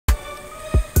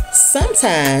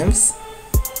sometimes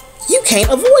you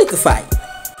can't avoid the fight.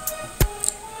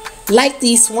 Like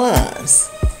these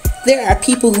swans, there are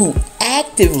people who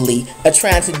actively are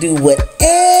trying to do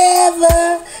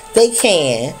whatever they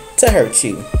can to hurt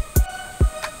you.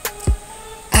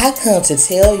 I come to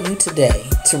tell you today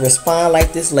to respond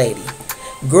like this lady.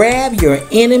 Grab your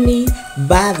enemy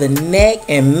by the neck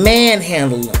and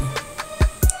manhandle them.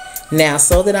 Now,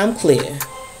 so that I'm clear,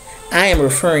 I am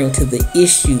referring to the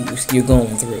issues you're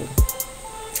going through.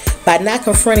 By not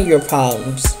confronting your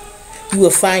problems, you will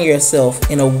find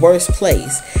yourself in a worse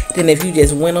place than if you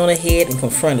just went on ahead and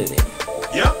confronted it.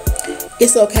 Yep.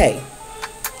 It's okay.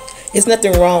 There's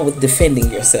nothing wrong with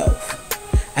defending yourself.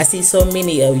 I see so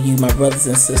many of you, my brothers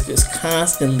and sisters,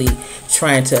 constantly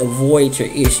trying to avoid your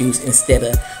issues instead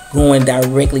of going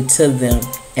directly to them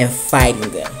and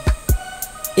fighting them.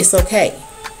 It's okay.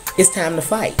 It's time to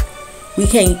fight. We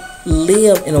can't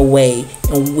live in a way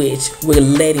in which we're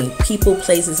letting people,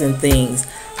 places, and things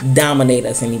dominate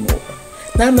us anymore.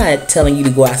 Now, I'm not telling you to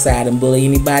go outside and bully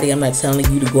anybody. I'm not telling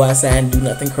you to go outside and do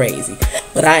nothing crazy.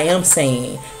 But I am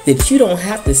saying that you don't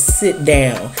have to sit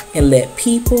down and let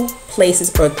people,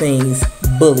 places, or things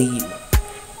bully you.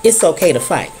 It's okay to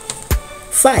fight.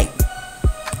 Fight.